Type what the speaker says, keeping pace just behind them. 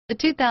The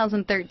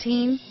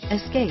 2013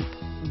 Escape.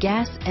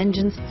 Gas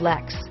engines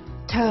flex,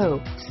 tow,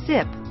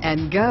 sip,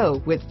 and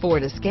go with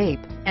Ford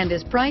Escape, and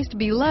is priced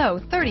below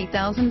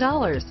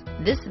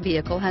 $30,000. This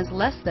vehicle has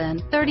less than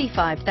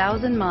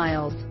 35,000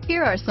 miles.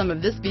 Here are some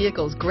of this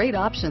vehicle's great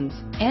options: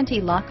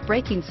 anti-lock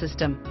braking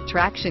system,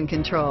 traction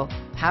control,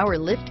 power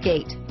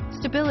liftgate,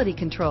 stability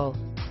control,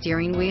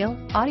 steering wheel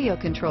audio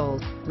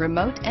controls,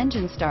 remote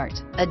engine start,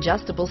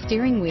 adjustable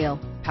steering wheel,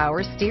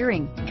 power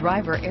steering,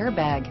 driver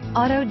airbag,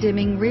 auto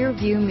dimming rear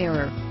view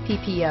mirror,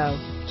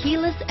 PPO,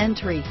 keyless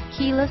entry,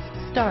 keyless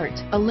start,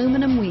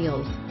 aluminum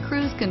wheels,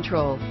 cruise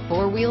control,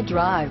 four-wheel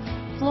drive,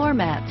 floor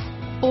mats,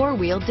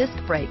 four-wheel disc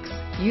brakes,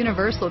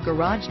 universal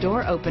garage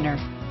door opener,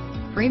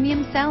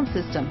 premium sound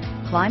system,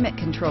 climate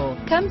control.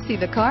 Come see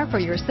the car for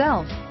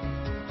yourself.